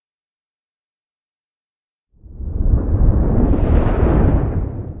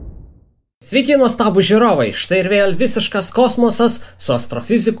Sveiki, nuostabų žiūrovai, štai ir vėl visiškas kosmosas su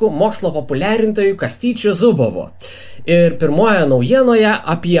astrofiziku, mokslo populiarintoju Kastyčiu Zubovu. Ir pirmoje naujienoje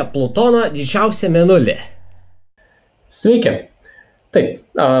apie Plutono didžiausią mėnulį. Sveiki. Taip,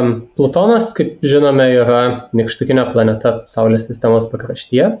 Plutonas, kaip žinome, yra nykštukinė planeta Saulės sistemos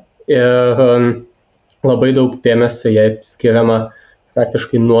pakraštyje ir labai daug dėmesio jai skiriama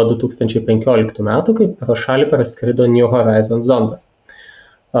praktiškai nuo 2015 metų, kai pro šalį praskrido New Horizons zondas.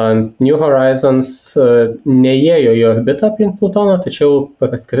 New Horizons neįėjo į orbitą aplink Plutoną, tačiau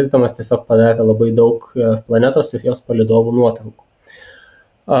praskrisdamas tiesiog padarė labai daug planetos ir jos palydovų nuotraukų.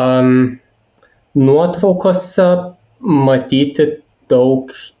 Nuotraukose matyti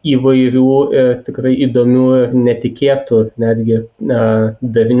daug įvairių ir tikrai įdomių ir netikėtų netgi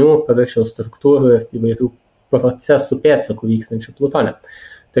darinių, paviršiaus struktūrų ir įvairių procesų pėdsakų vykstančių Plutone.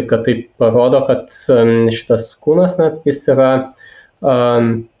 Taip, kad tai parodo, kad šitas kūnas, jis yra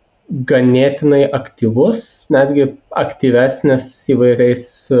ganėtinai aktyvus, netgi aktyvesnis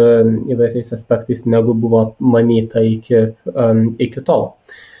įvairiais aspektais, negu buvo manyta iki tol.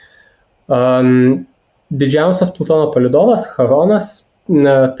 Didžiausias Plutono palydovas, Charonas,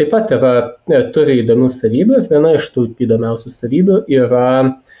 taip pat turi įdomių savybių ir viena iš tų įdomiausių savybių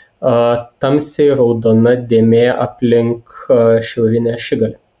yra tamsiai raudona dėmė aplink šiaurinę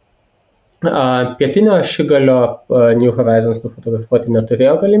ašigalį. Pietinio ašigalio New Horizons nufotografuoti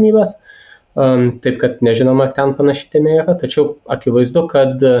neturėjo galimybės, taip kad nežinoma, ar ten panaši dėmė yra, tačiau akivaizdu,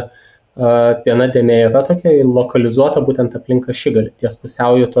 kad viena dėmė yra tokia lokalizuota būtent aplink ašigalį, ties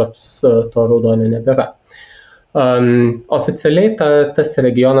pusiauju to raudonio nebėra. Oficialiai tas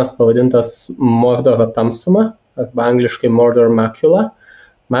regionas pavadintas Mordoro tamsuma, arba angliškai Mordor Macula.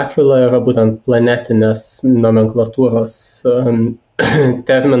 Macula yra būtent planetinės nomenklatūros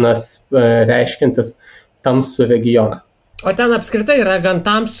terminas reiškiantis tamsų regioną. O ten apskritai yra gan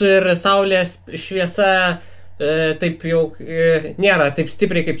tamsu ir Saulės šviesa taip jau nėra taip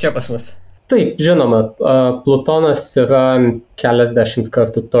stipriai kaip čia pas mus. Taip, žinoma, Plutonas yra keliasdešimt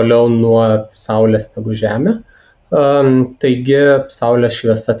kartų toliau nuo Saulės negu Žemė. Taigi Saulės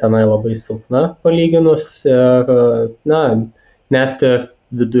šviesa tenai labai silpna palyginus ir net ir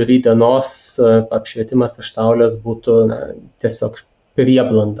vidury dienos apšvietimas iš Saulės būtų tiesiog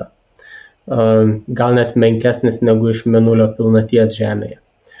prieblanda. Gal net menkesnis negu iš Mėnulio pilnaties Žemėje.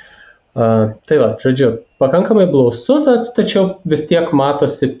 Tai va, žodžiu, pakankamai blausu, tačiau vis tiek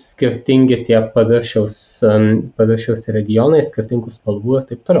matosi skirtingi tie paviršiaus regionai, skirtingų spalvų ir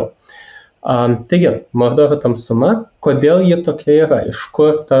taip toliau. Taigi, Mordoro tamsuma, kodėl ji tokia yra, iš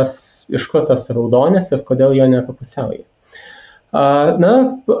kur tas raudonis ir kodėl jo nėra pusiauja.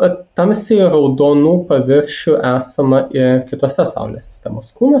 Tamsiai raudonų paviršių esama ir kitose Saulės sistemos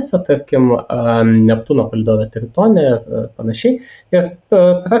kūnuose, tarkim, Neptūno palydove Tritone ir panašiai. Ir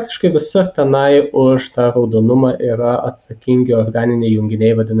praktiškai visur tenai už tą raudonumą yra atsakingi organiniai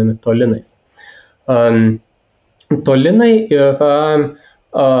junginiai vadinami tolinais. Tolinai yra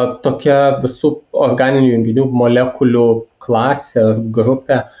tokia visų organinių junginių molekulių klasė ar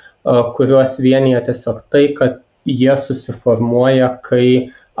grupė, kuriuos vienyje tiesiog tai, kad jie susiformuoja, kai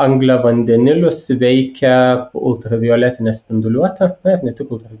angliavandenilius veikia ultravioletinė spinduliuotė, ir ne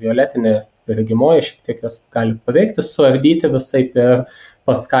tik ultravioletinė, regimoji, šiek tiek jos gali paveikti, suardyti visaip ir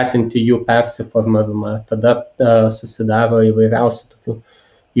paskatinti jų persiformavimą. Tada susidaro įvairiausių tokių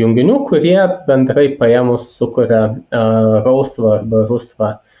junginių, kurie bendrai paėmus sukuria rausvą arba rusvą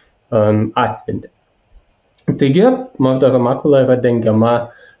atspindį. Taigi, Mordoro Macula yra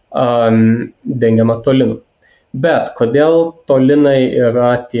dengiama tolinu. Bet kodėl tolinai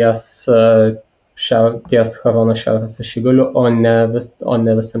yra ties Charono šiaurės ašigaliu, o ne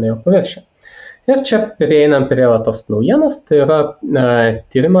visame jo paviršiuje? Ir čia prieinam prie tos naujienos, tai yra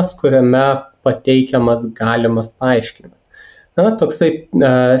tyrimas, kuriame pateikiamas galimas paaiškinimas. Toksai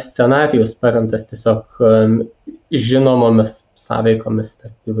scenarijus paremtas tiesiog žinomomis sąveikomis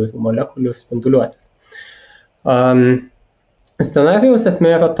tarp įvairių molekulių ir spinduliuotės. Scenarijaus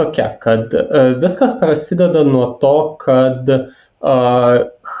esmė yra tokia, kad viskas prasideda nuo to, kad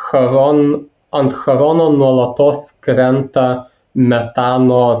ant Charono nuolatos krenta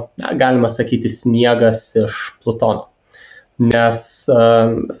metano, galima sakyti, sniegas iš Plutono. Nes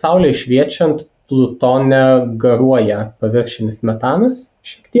Saulei šviečiant Plutone garuoja paviršinis metanas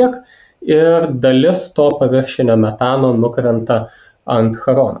šiek tiek ir dalis to paviršinio metano nukrenta ant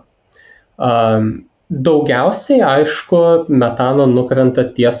Charono. Daugiausiai, aišku, metano nukrenta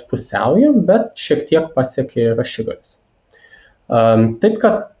ties pusiauju, bet šiek tiek pasiekia ir ašigalius. Taip,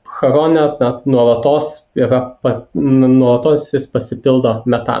 kad Charone nuolatos jis pasipildo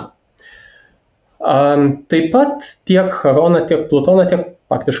metanu. Taip pat tiek Charoną, tiek Plutoną, tiek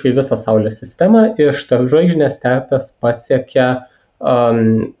faktiškai visą Saulės sistemą, iš tarpžvaigždinės terpės pasiekia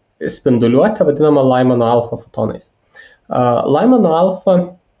spinduliuotę vadinamą Lyman alfa fotonais. Lyman alfa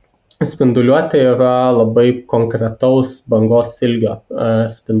spinduliuotė yra labai konkretaus bangos ilgio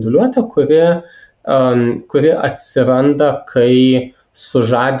spinduliuotė, kuri atsiranda, kai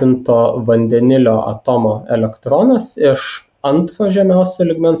sužadinto vandenilio atomo elektronas iš antro žemiausio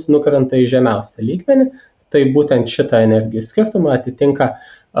lygmens nukrenta į žemiausią lygmenį. Tai būtent šitą energijų skirtumą atitinka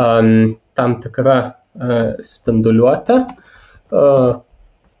tam tikra spinduliuotė,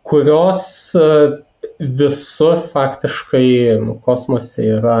 kurios visur faktiškai kosmose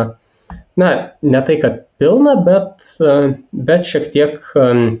yra, ne tai, kad pilna, bet šiek tiek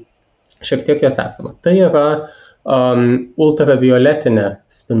jos esama. Tai yra ultravioletinė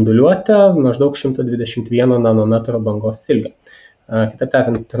spinduliuotė, maždaug 121 nanometro bangos ilgio. Kitaip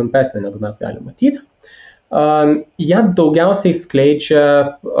tariant, trumpesnė, negu mes galime matyti. Ją daugiausiai skleidžia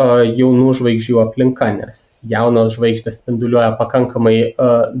jaunų žvaigždžių aplinka, nes jaunos žvaigždės spinduliuoja pakankamai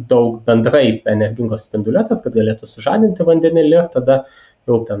daug bendrai energingos spinduliuotės, kad galėtų sužadinti vandenilį, ir tada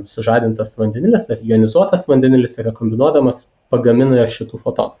jau ten sužadintas vandenilis ar ionizuotas vandenilis yra kombinuodamas pagamina ir šitų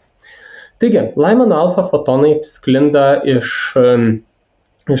fotonų. Taigi, Lyman alfa fotonai sklinda iš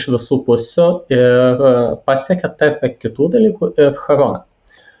visų pusių ir pasiekia tarp kitų dalykų ir Charoną.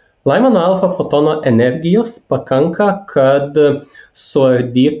 Lyman alfa fotono energijos pakanka, kad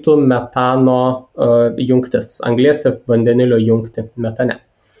suardytų metano jungtis, anglies ir vandenilio jungtį metane.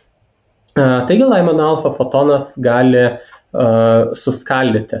 Taigi, Lyman alfa fotonas gali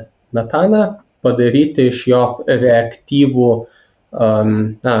suskaldyti metaną, padaryti iš jo reaktyvų,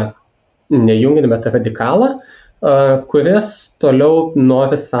 nejunginį, bet radikalą, kuris toliau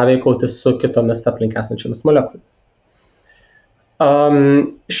nori sąveikauti su kitomis aplink esančiamis molekulėmis.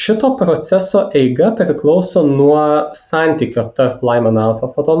 Šito proceso eiga priklauso nuo santykio tarp Lyman alfa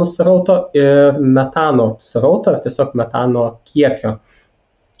fotonų srauto ir metano srauto, ar tiesiog metano kiekio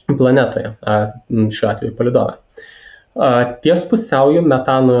planetoje, šiuo atveju palydove. Ties pusiauju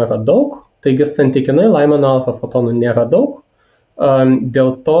metano yra daug, taigi santykinai Lyman alfa fotonų nėra daug,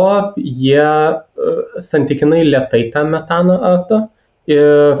 dėl to jie santykinai lėtai tą metaną ardo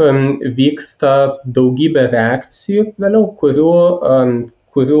ir vyksta daugybė reakcijų vėliau,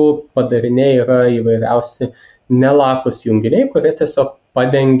 kurių padariniai yra įvairiausi nelakūs junginiai, kurie tiesiog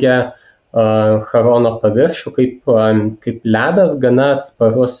padengia Charono paviršių kaip ledas, gana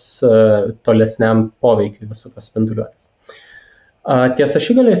atsparus tolesniam poveikiui visokios spinduliuotės. Ties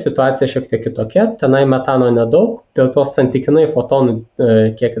ašigalėje situacija šiek tiek kitokia, tenai metano nedaug, dėl to santykinai fotonų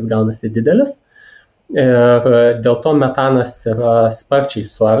kiekis gaunasi didelis ir dėl to metanas yra sparčiai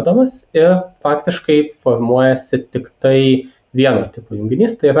suardomas ir faktiškai formuojasi tik tai vieno tipo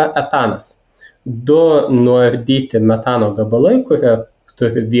junginys, tai yra etanas. Du nuardyti metano gabalai, kurie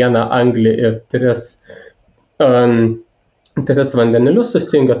turi vieną anglį ir tris vandenilius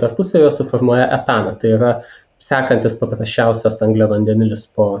susijungia tarpusavėje, suformuoja etaną. Tai yra sekantis paprasčiausias angliavandenilis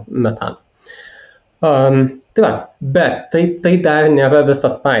po metano. Bet tai dar nėra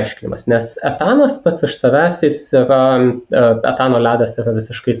visas paaiškinimas, nes etanas pats iš savęs etano ledas yra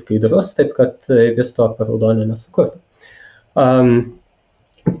visiškai skaidrus, taip kad vis to per raudonio nesukurta.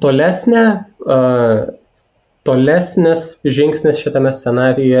 Tolesnis žingsnis šitame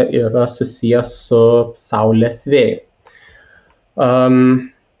scenarijuje yra susijęs su Saulės vėju.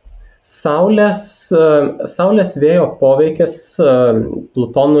 Saulės vėjo poveikis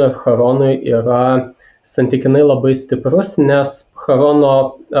Plutonui ir Charonui yra santykinai labai stiprus, nes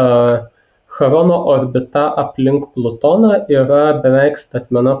Charono orbita aplink Plutoną yra beveik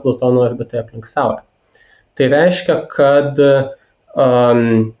statmena Plutono orbitai aplink Saulę. Tai reiškia, kad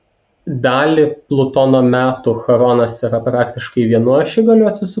dalį Plutono metų Charonas yra praktiškai vienu ašigaliu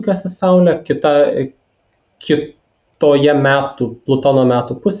atsisukęs į Saulę, kitoje Plutono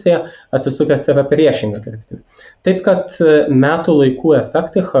metų pusėje atsisukęs yra priešinga kryptimi. Taip, kad metų laikų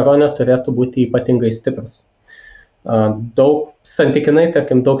efektai Charone turėtų būti ypatingai stiprus. Santykinai,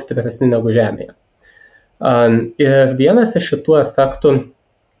 tarkim, daug stipresni negu Žemėje. Ir vienas iš šitų efektų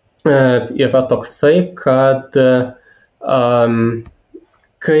yra toksai, kad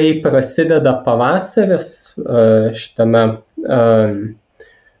kai prasideda pavasaris šitame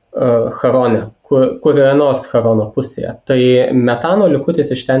Charone, kurioje nors Charono pusėje, tai metano likutis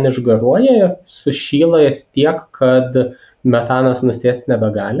iš ten išgaruoja ir sušyla jis tiek, kad metanas nusėsti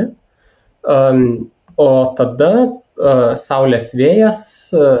nebegali. O tada Saulės vėjas,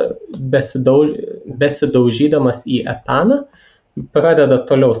 besidaužydamas į etaną, pradeda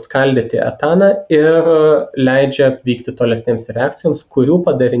toliau skaldyti etaną ir leidžia vykti tolesnėms reakcijoms, kurių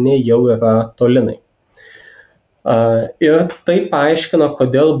padariniai jau yra tolinai. Ir tai paaiškina,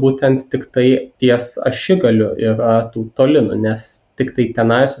 kodėl būtent tik tai ties ašigaliu yra tų tolinų, nes tik tai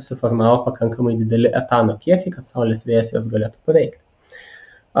tenai susiformavo pakankamai dideli etano kiekiai, kad Saulės vėjas juos galėtų paveikti.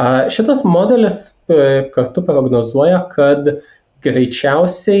 Šitas modelis kartu prognozuoja, kad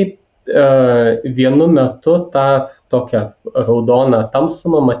greičiausiai vienu metu tą tokią raudoną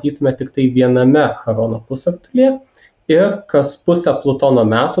tamsumą matytume tik tai viename Charono pusrutulyje ir kas pusę Plutono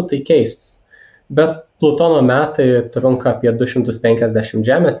metų tai keistus. Bet Plutono metai trunka apie 250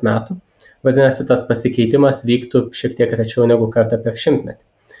 Žemės metų, vadinasi, tas pasikeitimas vyktų šiek tiek rečiau negu kartą per šimtmetį.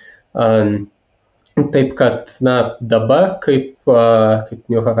 Taip kad, dabar, kaip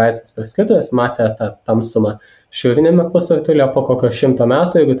New Horizons praskrido, jis matė tą tamsumą šiaurinėme pusrutulyje, po kokio 100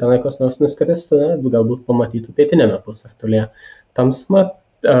 metų, jeigu tenai kas nors nuskristų, galbūt pamatytų pietinėme pusrutulyje tamsumą.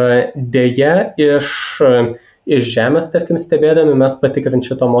 Deja, iš Žemės, tarkim, stebėdami, mes patikrinti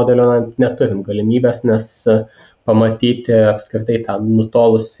šito modelio neturim galimybės, nes pamatyti apskritai tą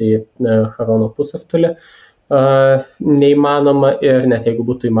nutolusį Charono pusrutulį neįmanoma ir net jeigu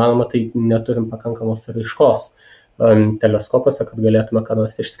būtų įmanoma, tai neturim pakankamos raiškos teleskopuose, kad galėtume ką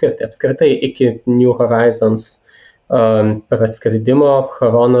nors išskirti. Apskritai, iki New Horizons praskridimo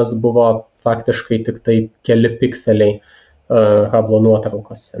Charonas buvo faktiškai tik tai keli pikseliai Hubble'o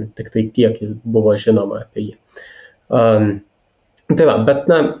nuotraukose, tik tai tiek buvo žinoma apie jį. Tai va, bet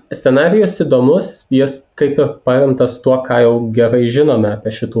scenarijus įdomus, jis kaip ir paremtas tuo, ką jau gerai žinome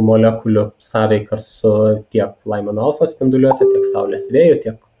apie šitų molekulių sąveiką su tiek Lyman alfa spinduliuotė, tiek Saulės vėjų,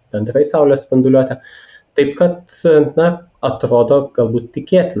 tiek bendrai Saulės spinduliuotė. Taip kad, atrodo galbūt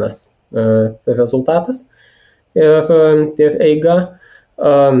tikėtinas rezultatas ir eiga,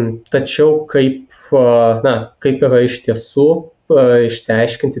 tačiau kaip yra iš tiesų,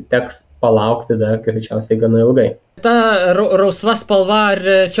 išsiaiškinti teks palaukti dar greičiausiai gana ilgai. Ta rausva spalva, ar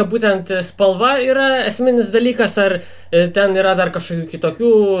čia būtent spalva yra esminis dalykas, ar ten yra dar kažkokių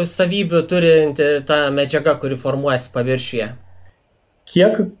kitokių savybių turinti ta medžiaga, kuri formuojasi paviršiuje?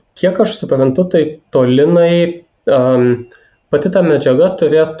 Kiek aš suprantu, tai tolinai pati ta medžiaga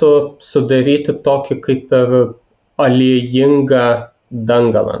turėtų sudaryti tokį kaip ir aliejingą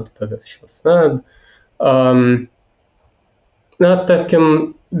dangalą ant paviršiaus. Tarkim,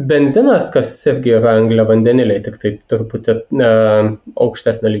 benzinas, kas irgi yra angliavandeniliai, tik taip truputį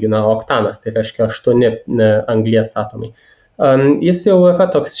aukštesnio lygio, oktanas, tai reiškia 8 anglies atomai. Jis jau yra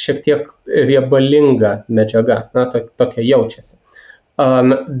toks šiek tiek riebalinga medžiaga, tokia jaučiasi.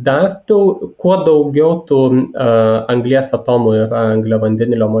 Kuo daugiau tų anglies atomų yra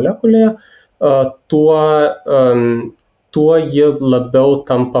angliavandenilio molekulėje, tuo ji labiau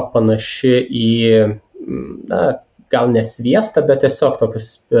tampa panaši į, gal ne sviestą, bet tiesiog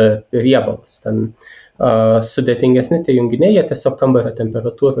tokius riebalus. Ten sudėtingesni tie junginiai, jie tiesiog kambario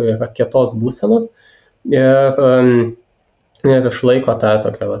temperatūroje yra kietos būsenos ir išlaiko tą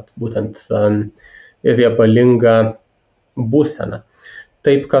tokią būtent riebalingą būseną.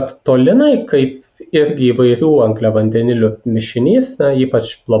 Taip kad tolinai, kaip irgi įvairių angliavandenilių mišinys,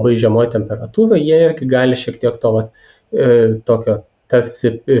 ypač labai žemoj temperatūroje, jie irgi gali šiek tiek to tokio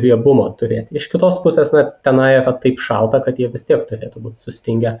tarsi riebumo turėti. Iš kitos pusės, tenai yra taip šalta, kad jie vis tiek turėtų būti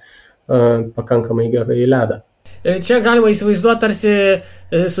sustingę pakankamai gerai į ledą. Čia galima įsivaizduoti tarsi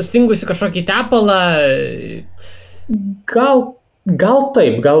sustingusi kažkokį tepalą. Gal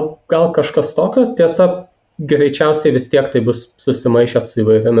taip, gal kažkas tokio, tiesa, greičiausiai vis tiek tai bus susimaišęs su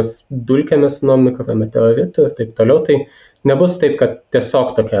įvairiomis dulkėmis nuo mikrometeoritų ir taip toliau, tai nebus taip, kad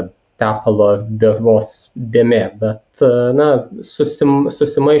tiesiog tokia tepalo dirvos dėmė, bet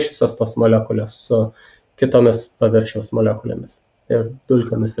susimaišysios tos molekulės su kitomis paviršiaus molekulėmis ir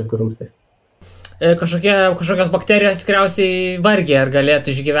dulkėmis ir grumstais. Kažkokios bakterijos tikriausiai vargiai ar galėtų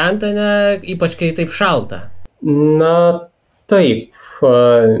išgyventi, ypač kai taip šalta? Taip,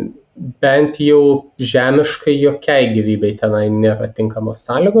 bent jau žemiškai jokiai gyvybei tenai nėra tinkamos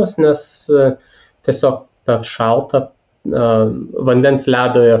sąlygos, nes tiesiog per šaltą vandens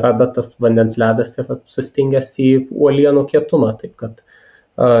ledo yra, bet tas vandens ledas yra sustingęs į uolienų kietumą, taip kad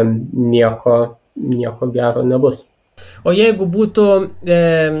nieko gero nebus. O jeigu būtų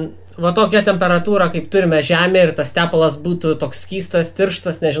tokia temperatūra, kaip turime Žemė ir tas tepalas būtų toks skystas,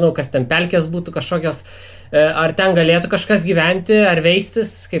 tirštas, nežinau, kas ten pelkės būtų kažkokios, ar ten galėtų kažkas gyventi ar veistis,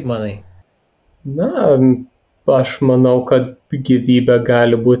 kaip manai? Aš manau, kad gyvybė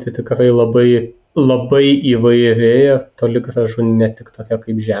gali būti tikrai labai įvairi ir toli gražu ne tik tokia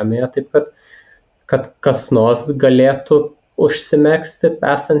kaip Žemėje, taip kad kas nors galėtų užsimegzti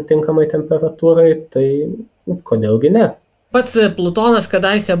esant tinkamai temperatūrai, tai kodėlgi ne. Pats Plutonas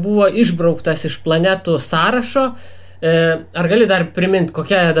kadaise buvo išbrauktas iš planetų sąrašo. Ar gali dar priminti,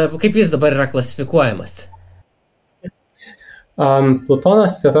 kaip jis dabar yra klasifikuojamas?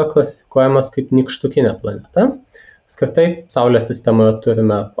 Plutonas yra klasifikuojamas kaip nykštukinė planeta. Skirtai Saulės sistemoje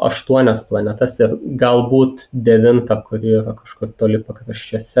turime 8 planetas ir galbūt 9, kuri yra kažkur toli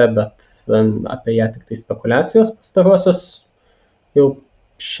pakraščiuose, bet apie ją tik tai spekulacijos pastaruosius jau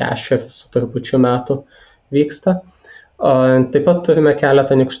 6 su trupučiu metų vyksta. Taip pat turime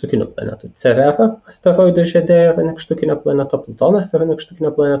keletą nykštukinių planetų. Cerera asteroidų žiede yra nykštukinė planeta, Plutonas yra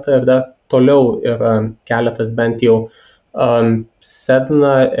nykštukinė planeta ir dar toliau yra keletas bent jau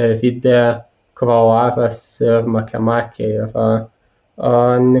Sedna, Eridė, Kvauaras ir Makemake yra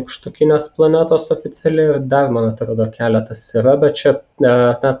nykštukinės planetos oficialiai ir dar, man atrodo, keletas yra, bet čia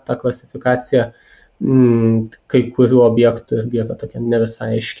ta klasifikacija kai kurių objektų irgi yra tokia ne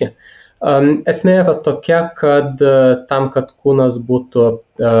visai aiški. Esmė yra tokia, kad tam, kad kūnas būtų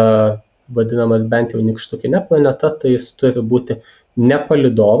vadinamas bent jau nykštukinė planeta, tai jis turi būti ne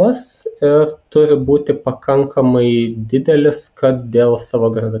palydovas ir turi būti pakankamai didelis, kad dėl savo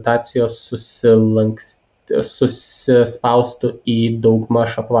gravitacijos susispaustų į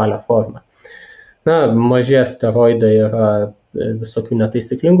daugmaž apvalią formą. Maži asteroidai yra visokių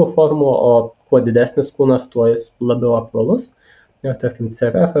netaisyklingų formų, o kuo didesnis kūnas, tuo jis labiau apvalus. Ir tarkim,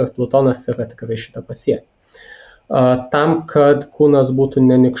 Cerera ir Plutonas yra tikrai šitą pasiekę. Tam, kad kūnas būtų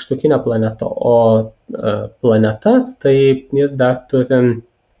ne nykštukinė planeta, o planeta, tai jis dar turi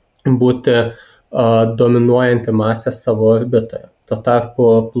būti dominuojanti masė savo orbitoje. Tuo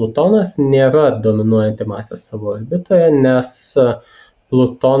tarpu Plutonas nėra dominuojanti masė savo orbitoje, nes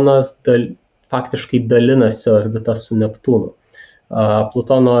Plutonas faktiškai dalinasi orbitą su Neptūnu.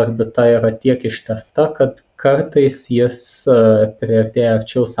 Plutono orbita yra tiek ištęsta, kad kartais jis priartėja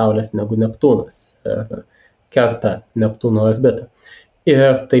arčiau Saulės negu Neptūnas ir kerta Neptūno orbitą.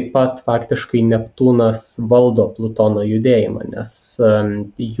 Ir taip pat faktiškai Neptūnas valdo Plutono judėjimą, nes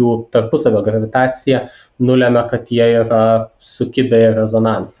jų tarpusavio gravitacija nulemia, kad jie yra sukibę į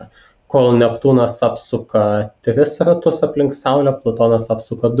rezonansą. Kol Neptūnas apsuka 3 ratus aplink Saulę, Plutonas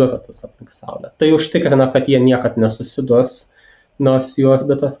apsuka 2 ratus aplink Saulę. Tai užtikrina, kad jie niekad nesusidurs, nors jų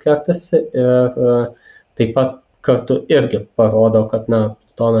orbitos kertasi, ir taip pat kartu irgi parodo, kad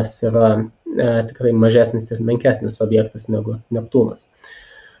Plutonas yra tikrai mažesnis ir menkesnis objektas negu Neptūnas.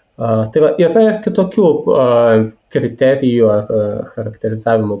 Tai yra ir kitokių kriterijų ar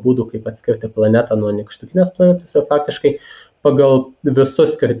charakterizavimo būdų, kaip atskirti planetą nuo nykštukinės planetos, ir faktiškai pagal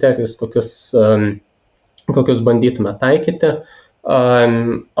visus kriterijus, kokius bandytume taikyti,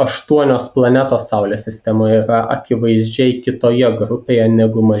 8 planetos Saulės sistemoje yra akivaizdžiai kitoje grupėje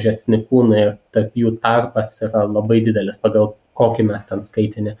negu mažesni kūnai, ir tarp jų tarpas yra labai didelis, pagal kokį mes ten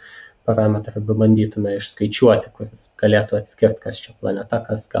skaitinį parametrą bandytume išskaičiuoti, kuris galėtų atskirti, kas čia planeta,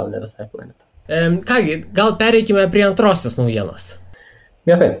 kas gal ne visai planeta. Kągi, gal pereikime prie antrosios naujienos.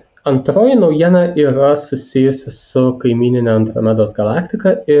 Gerai. Antroji naujiena yra susijusi su kaimyninė Andromedos galaktika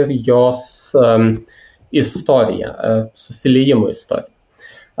ir jos istorija, susiliejimų istorija.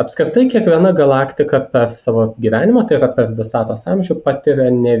 Apskritai, kiekviena galaktika per savo gyvenimą, tai yra per visatos amžių, patiria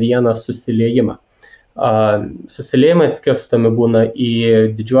ne vieną susiliejimą. Susiliejimai skirstomi būna į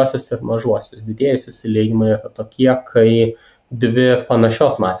didžiuosius ir mažuosius. Didieji susiliejimai yra tokie, kai 2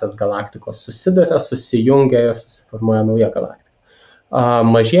 panašios masės galaktikos susiduria, susijungia ir susiformuoja nauja galaktika.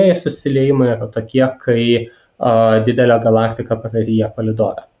 Mažieji susiliejimai yra tokie, kai didelė galaktika praryja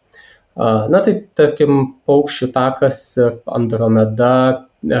palydovę. Tai tarkim, paukščių takas ir Andromeda,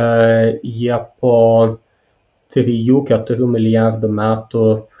 jie po 3-4 milijardų metų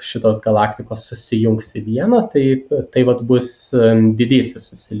šitos galaktikos susijungs į vieną, tai bus didysis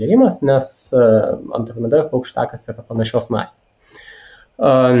susiliejimas, nes Andromeda ir paukščių takas yra panašios masės.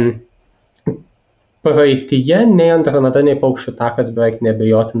 Praeityje nei Andromeda, nei paukščių takas beveik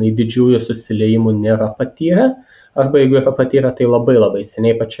neabejotinai didžiųjų susiliejimų nėra patyrę, arba jeigu yra patyrę, tai labai labai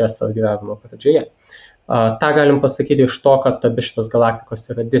seniai pačioje savo gyvenimo pradžioje. Ta galim pasakyti iš to, kad abi šitos galaktikos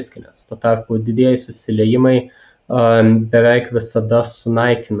yra diskinės. Tuo tarpu didieji susiliejimai beveik visada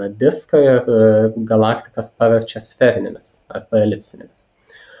sunaikina diską ir galaktikas paverčia sferinėmis arba elipsinėmis.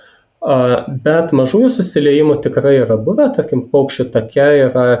 Bet mažųjų susiliejimų tikrai yra buvę, tarkim, paukščių take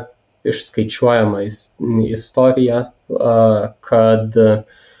yra išskaičiuojama istorija, kad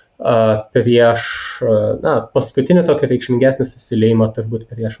prieš paskutinį tokį reikšmingesnį susiliejimą turbūt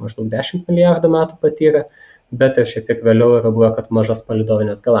prieš maždaug 10 milijardų metų patyrė, bet ir šiek tiek vėliau yra buvę, kad mažas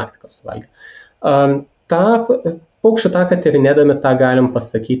palydovinės galaktikos suvalgė. Ta paukščių taką tyrinėdami tą galim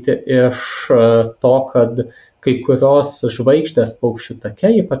pasakyti iš to, kad kai kurios žvaigždės paukščių take,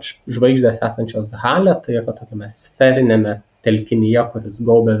 ypač žvaigždės esančios hale, tai yra tokiame sferinėme telkinyje, kuris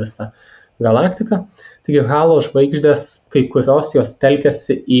gaubia visą galaktiką. Taigi halo žvaigždės, kai kurios jos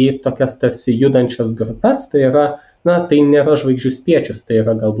telkiasi į tokias tarsi judančias grupes, tai yra tai nėra žvaigždžių spiečius, tai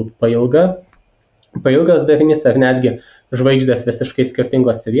yra galbūt pailgas darinys ar netgi žvaigždės visiškai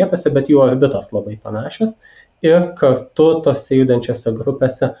skirtingose vietose, bet jų orbitos labai panašios ir kartu tose judančiose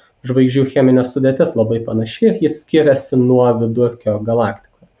grupėse žvaigždžių cheminė sudėtis labai panaši ir jis skiriasi nuo vidurkio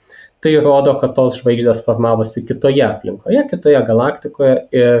galaktikoje. Tai rodo, kad tos žvaigždės formavosi kitoje aplinkoje, kitoje galaktikoje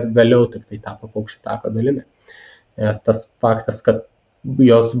ir vėliau tik tai tapo paukščių tako dalimi. Ir tas faktas, kad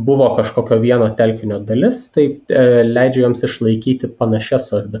jos buvo kažkokio vieno telkinio dalis, tai leidžia joms išlaikyti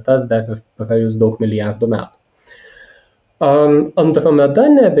panašias orbitas dar ir praėjus daug milijardų metų. Andromeda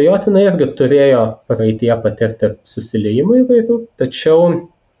neabejotinai irgi turėjo praeityje patirti susiliejimų įvairių, tačiau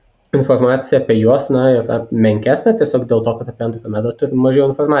informacija apie juos yra menkesnė, tiesiog dėl to, kad apie Andromedą turi mažiau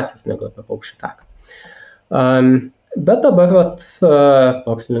informacijos negu apie paukščių taką. Bet dabar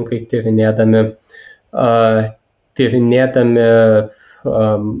mokslininkai tyrinėdami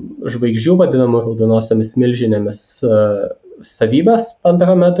žvaigždžių vadinamų raudonosiomis milžinėmis savybės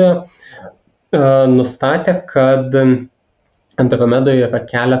Andromedoje, nustatė, kad Andromedoje yra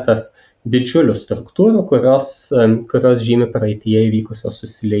keletas didžiulių struktūrų, kurios žymi praeityje įvykusio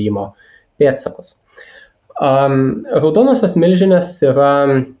susiliejimo pėdsakus. Raudonosios milžinės yra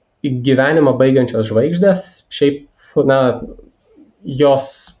gyvenimą baigiančios žvaigždės, šiaip jos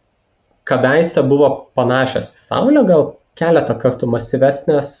kadaise buvo panašios į Saulę, gal keletą kartų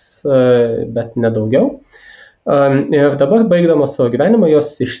masyvesnės, bet nedaugiau. Ir dabar baigdamos savo gyvenimą jos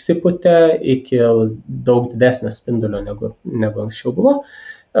išsipūtė iki daug didesnio spindulio negu anksčiau buvo.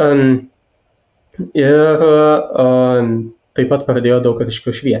 Ir taip pat pradėjo daug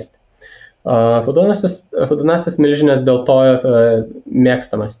ryškiau šviesti. Raudonąsias milžinės dėl to ir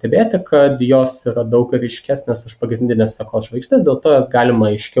mėgstama stebėti, kad jos yra daug ryškesnės už pagrindinės sekos žvaigždės, dėl to jas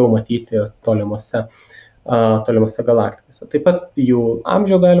galima aiškiau matyti ir tolimose galaktikose. Taip pat jų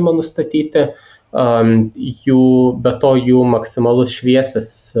amžių galima nustatyti, be to jų maksimalus šviesis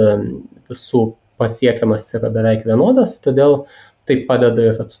visų pasiekiamas yra beveik vienodas, todėl tai padeda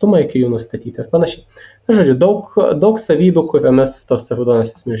ir atstumą iki jų nustatyti ir panašiai. Žodžiu, daug savybių, kuriomis tos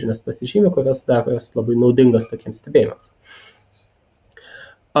raudonosios milžinės pasižymi, kurios daro jas labai naudingas tokiems stebėjimams.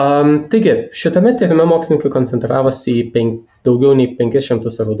 Taigi, šitame tyrime mokslininkai koncentravosi į daugiau nei 500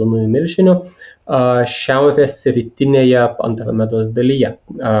 raudonųjų milžinių šiaurės rytinėje Andromedos dalyje.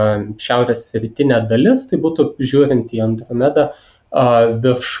 Šiaurės rytinė dalis, tai būtų žiūrint į Andromedą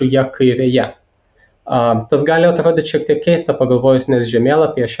viršuje kairėje. Tas gali atrodyti šiek tiek keista pagalvojus, nes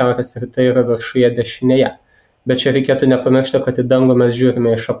žemėlapyje šiaurės rytai yra viršuje dešinėje. Bet čia reikėtų nepamiršti, kad į dangų mes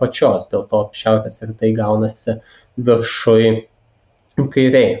žiūrime iš apačios, dėl to šiaurės rytai gaunasi viršui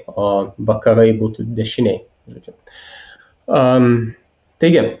kairiai, o vakarai būtų dešiniai.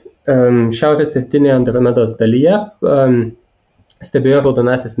 Taigi, šiaurės rytinėje Andromedos dalyje stebėjo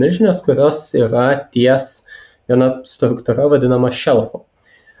raudonąsias milžinės, kurios yra ties viena struktūra vadinama šelfu.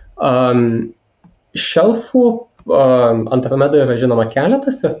 Šelfų Andromedoje yra žinoma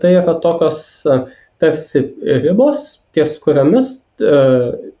keletas ir tai yra tokios tarsi ribos, ties kuriamis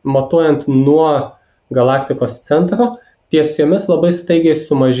matuojant nuo galaktikos centro, ties jomis labai staigiai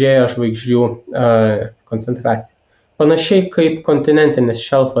sumažėja žvaigždžių koncentracija. Panašiai kaip kontinentinis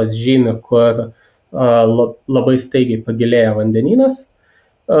šelfas žymi, kur labai staigiai pagilėja vandenynas,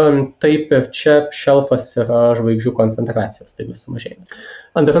 taip ir čia šelfas yra žvaigždžių koncentracijos staigiai sumažėjimas.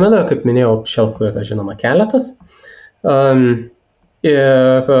 Andromedoje, kaip minėjau, šelfų yra žinoma keletas.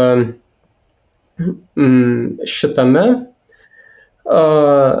 Ir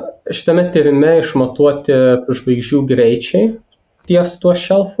šitame tyrime išmatuoti žvaigždžių greičiai ties tuo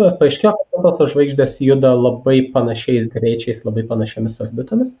šelfu ir paaiškėjo, kad tos žvaigždės juda labai panašiais greičiais, labai panašiamis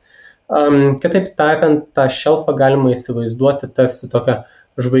orbitomis. Kitaip tariant, tą šelfą galima įsivaizduoti tarsi tokią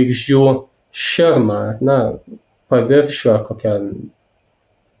žvaigždžių širmą, paviršių ar kokią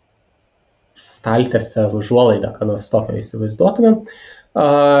staltiesę ar užuolaidą, ką nors tokio įsivaizduotumėm,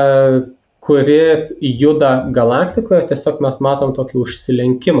 kuri juda galaktikoje, tiesiog mes matom tokį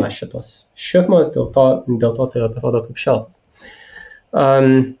užsilenkimą šitos širmos, dėl to tai atrodo kaip šelfas.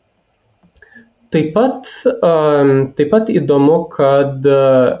 Taip pat įdomu, kad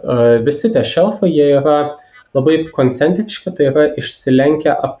visi tie šelfai jie yra labai koncentriški, tai yra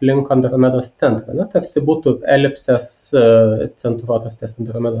išsilenkę aplink Andromedos centrą. Tarsi būtų elipsės centruotos ties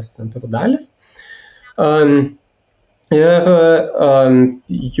Andromedos centrų dalis. Ir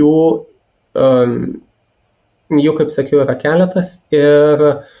jų, kaip sakiau, yra keletas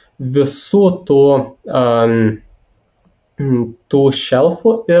ir visų tų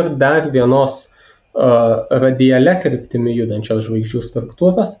šelfų ir dar vienos radiale kryptimi judančios žvaigždžių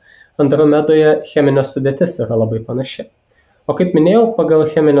struktūros Andromedoje cheminė sudėtis yra labai panaši. O kaip minėjau, pagal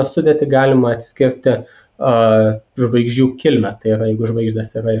cheminę sudėtį galima atskirti žvaigždžių kilmę. Tai yra, jeigu žvaigždės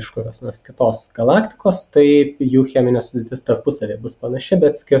yra iš kurios nors kitos galaktikos, tai jų cheminė sudėtis tarpusavėje bus panaši,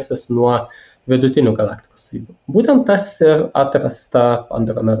 bet skirsis nuo vidutinių galaktikos savybių. Būtent tas ir atrasta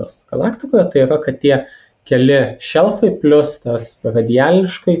Andromedos galaktikoje, tai yra, kad tie keli šelfai plus tas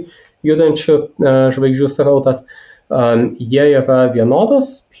radiališkai judančių žvaigždžių srautas, jie yra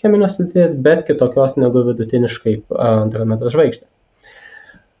vienodos cheminės sudėties, bet kitokios negu vidutiniškai Andromedos žvaigždės.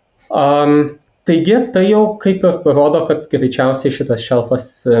 Taigi, tai jau kaip ir parodo, kad greičiausiai šitie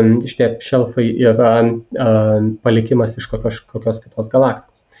šelfai yra palikimas iš kokios kitos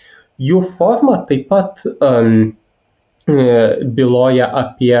galaktikos. Jų forma taip pat byloja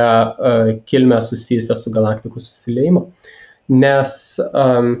apie kilmę susijusią su galaktikų susiliejimu, nes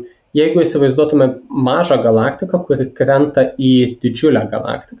jeigu įsivaizduotume mažą galaktiką, kuri krenta į didžiulę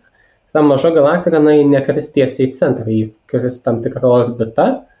galaktiką, ta maža galaktika nekris tiesiai į centrą, ji kris tam tikrą orbitą,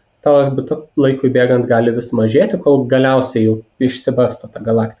 ta orbita laikui bėgant gali vis mažėti, kol galiausiai jau išsibarsto ta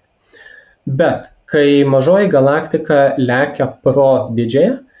galaktika. Bet kai mažoji galaktika lekia pro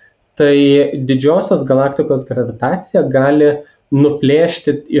didžiąją, tai didžiosios galaktikos gravitacija gali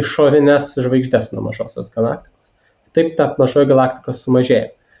nuplėšti išorinės žvaigždės nuo mažosios galaktikos. Taip ta mažoji galaktika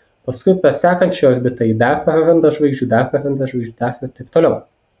sumažėja. Paskui per sekančią orbitą į dar praranda žvaigždžių, dar ir taip toliau.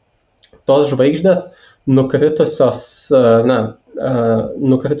 Tos žvaigždės nukritusios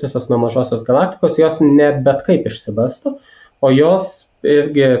nuo mažosios galaktikos, jos ne bet kaip išsibarsto, o jos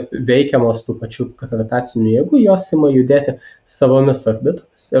irgi veikiamos tų pačių gravitacinių jėgų, jos ima judėti savomis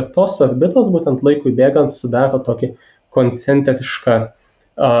orbitomis. Ir tos orbitos būtent laikui bėgant sudaro tokį koncentrišką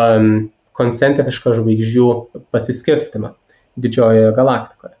žvaigždžių pasiskirstimą didžiojoje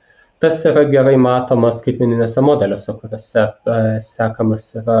galaktikoje. Tas yra gerai matoma skaitmeninėse modeliuose, kuriuose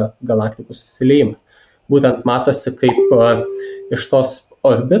sekamas yra galaktikų susiliejimas. Būtent matosi, kaip iš tos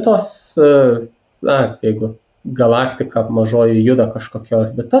orbitos, jeigu galaktika mažoji juda kažkokia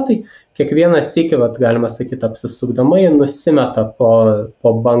orbita, tai kiekvieną sykį, galima sakyti, apsisukdama, ji nusimeta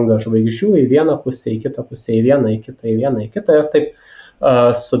po bangą žvaigždžių į vieną pusę, į kitą pusę, į vieną, į kitą ir taip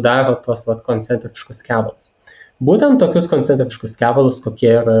sudaro tos koncentriškus kevalus. Būtent tokius koncentriškus kevalus, kokie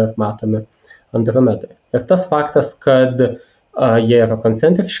yra matomi Andromedoje. Ir tas faktas, kad jie yra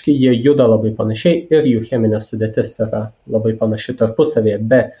koncentriški, jie juda labai panašiai ir jų cheminė sudėtis yra labai panaši tarpusavėje,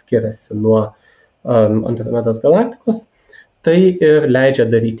 bet skiriasi nuo Andromedos galaktikos, tai ir leidžia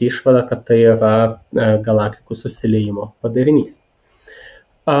daryti išvadą, kad tai yra galaktikų susiliejimo padarinys.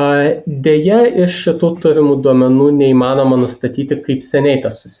 Deja, iš šitų turimų duomenų neįmanoma nustatyti, kaip seniai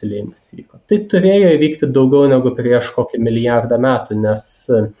tas susiliejimas vyko. Tai turėjo įvykti daugiau negu prieš kokį milijardą metų, nes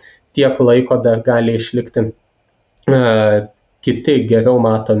tiek laiko dar gali išlikti kiti geriau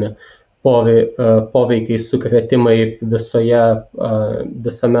matomi poveikiai sukrėtimai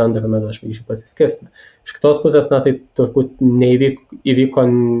visame Andromedos žvaigždžių pasiskirstime. Iš kitos pusės, tai turbūt įvyko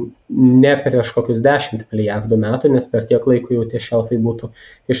ne prieš kokius 10 milijardų metų, nes per tiek laiko jau tie šelfai būtų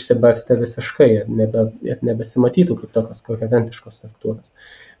išsibarstę visiškai ir nebesimatytų kaip tokios koherentiškos struktūros.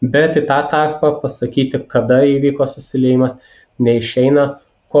 Bet į tą tarpą pasakyti, kada įvyko susiliejimas, neišeina,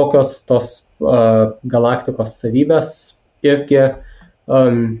 kokios tos galaktikos savybės irgi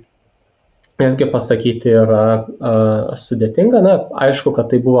pasakyti yra sudėtinga. Aišku, kad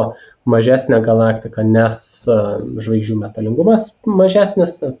tai buvo mažesnė galaktika, nes žvaigždžių metalingumas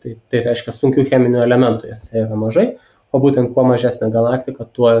mažesnis, tai reiškia sunkių cheminių elementų jose yra mažai, o būtent kuo mažesnė galaktika,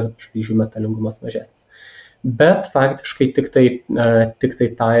 tuo žvaigždžių metalingumas mažesnis. Bet faktiškai tik tai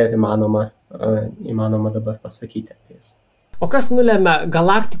tą ir įmanoma dabar pasakyti apie jas. O kas nulemia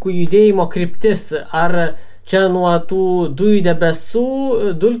galaktikų judėjimo kryptis? Ar čia nuo tų dujų debesų,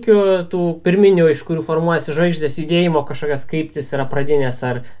 dulkių, tų pirminių, iš kurių formuojasi žvaigždės judėjimo kažkokias kryptis yra pradinės?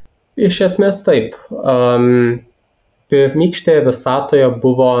 Iš esmės taip. Pirmykštėje visatoje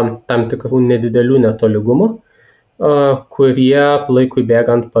buvo tam tikrų nedidelių netolygumų, kurie laikui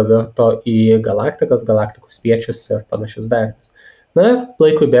bėgant pavirto į galaktikas, galaktikų spiečius ir panašius daiktus. Ir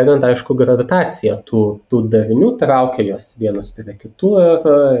laikui bėgant, aišku, gravitacija tų darinių traukia jos vienus prie kitų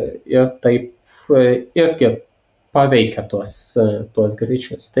ir taip irgi paveikia tuos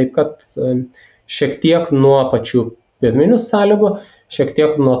greičius. Taip, kad šiek tiek nuo pačių pirminių sąlygų, šiek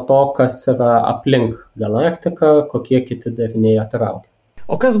tiek nuo to, kas yra aplink galaktiką, kokie kiti dariniai atraukia.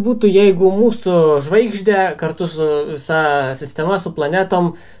 O kas būtų, jeigu mūsų žvaigždė kartu su visa sistema, su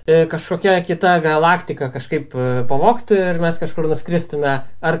planetom, kažkokia kita galaktika kažkaip pavogtų ir mes kažkur nuskristume?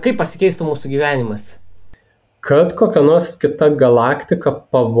 Ar kaip pasikeistų mūsų gyvenimas? Kad kokia nors kita galaktika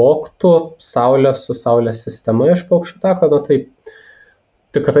pavogtų Saulę su Saulės sistema iš paukščių tako, tai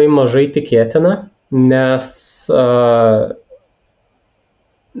tikrai mažai tikėtina, nes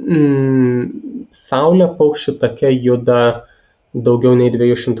Saulė paukščių take juda daugiau nei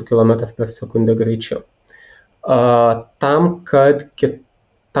 200 km per sekundę greičiau. Tam,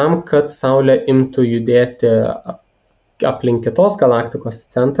 kad Saulė imtų judėti aplink kitos galaktikos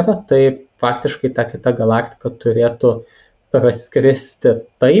centrą, tai faktiškai ta kita galaktika turėtų praskristi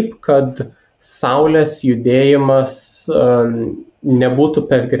taip, kad Saulės judėjimas nebūtų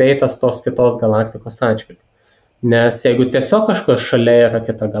per greitas tos kitos galaktikos atžvilgiu. Nes jeigu tiesiog kažkur šalia yra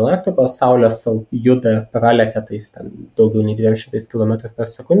kita galaktika, Saulė juda ir pralekia tais ten daugiau nei 200 km per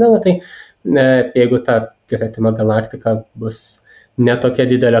sekundę, tai jeigu ta gretima galaktika bus netokia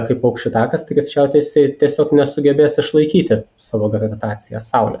didelė kaip paukščių takas, tai greičiausiai jisai tiesiog nesugebės išlaikyti savo gravitaciją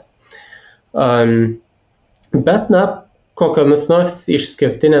Saulės. Bet, kokiomis nors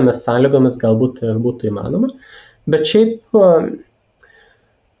išskirtinėmis sąlygomis galbūt ir būtų įmanoma, bet šiaip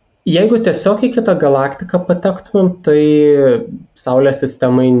jeigu tiesiog į kitą galaktiką patektumėm, tai Saulės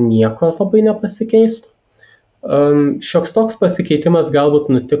sistemai nieko labai nepasikeistų. Šioks toks pasikeitimas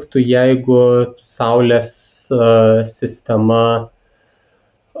galbūt nutiktų, jeigu Saulės sistema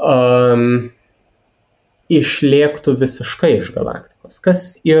išlėktų visiškai iš galaktikos, kas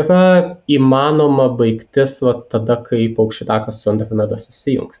yra įmanoma baigtis tada, kai paukščių takas su Andromedos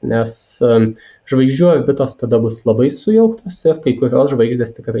susijungs, nes žvaigždžių orbitos tada bus labai sujauktos ir kai kurios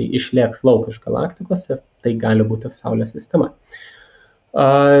žvaigždės tikrai išlėks lauk iš galaktikos ir tai gali būti ir Saulės sistema.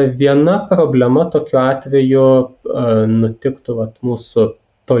 Viena problema tokiu atveju nutiktų mūsų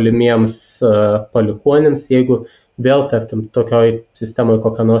tolimiems palikuonims, jeigu vėl, tarkim, tokioj sistemoje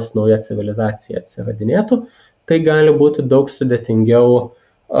kokia nors nauja civilizacija atsiradinėtų, tai gali būti daug sudėtingiau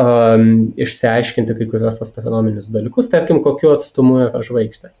išsiaiškinti kai kurios astronominius dalykus, tarkim, kokiu atstumu yra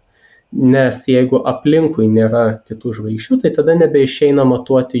žvaigždės. Nes jeigu aplinkui nėra kitų žvaigždžių, tai tada nebeišeina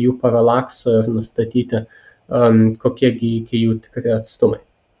matuoti jų paralakso ir nustatyti, kokiegi iki jų tikri atstumai.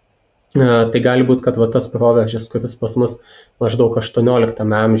 Tai gali būti, kad tas proveržis, kuris pas mus maždaug 18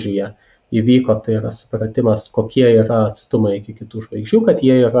 amžiuje įvyko, tai yra supratimas, kokie yra atstumai iki kitų žvaigždžių, kad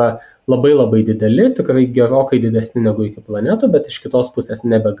jie yra labai labai dideli, tikrai gerokai didesni negu iki planetų, bet iš kitos pusės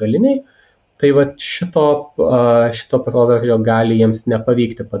nebegaliniai. Tai šito proveržio gali jiems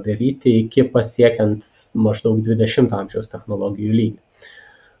nepavykti padaryti iki pasiekiant maždaug 20 amžiaus technologijų lygį.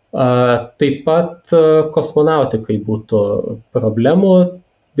 Taip pat kosmonautikai būtų problemų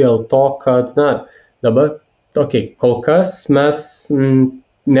dėl to, kad, dabar, kol kas mes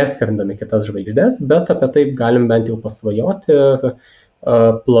neskrendame kitas žvaigždės, bet apie tai galim bent jau pasvajoti ir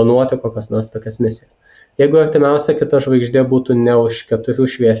planuoti kokias nors tokias misijas. Jeigu artimiausia kita žvaigždė būtų ne už 4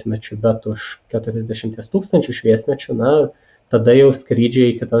 šviesmečių, bet už 40 000 šviesmečių, tada jau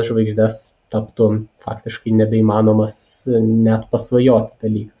skrydžiai į kitas žvaigždės taptų faktiškai nebeįmanomas net pasvajoti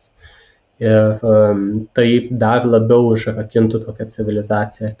dalykas. Ir tai dar labiau užrakintų tokią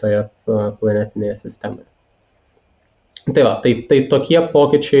civilizaciją toje planetinėje sistemoje. Tai tokie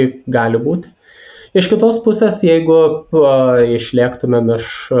pokyčiai gali būti. Iš kitos pusės, jeigu išlėktumėm iš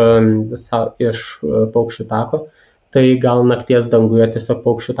paukščių tako, tai gal nakties danguje tiesiog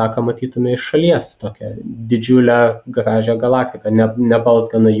paukščių taką matytume iš šalies, tokią didžiulę gražią galaktiką, ne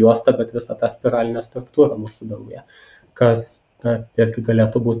balzganą juostą, bet visą tą spiralinę struktūrą mūsų danguje, kas irgi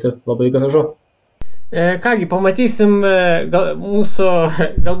galėtų būti labai gražu. Kągi, pamatysim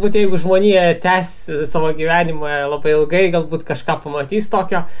galbūt jeigu žmonija tęs savo gyvenimą labai ilgai, galbūt kažką pamatys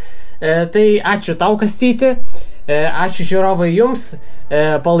tokio. Tai ačiū tau, Kastyti, ačiū žiūrovai jums,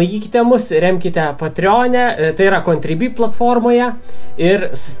 palaikykite mus, remkite Patreon'e, tai yra Contribui platformoje ir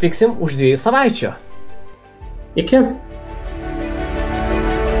susitiksim už 2 savaičių. Iki.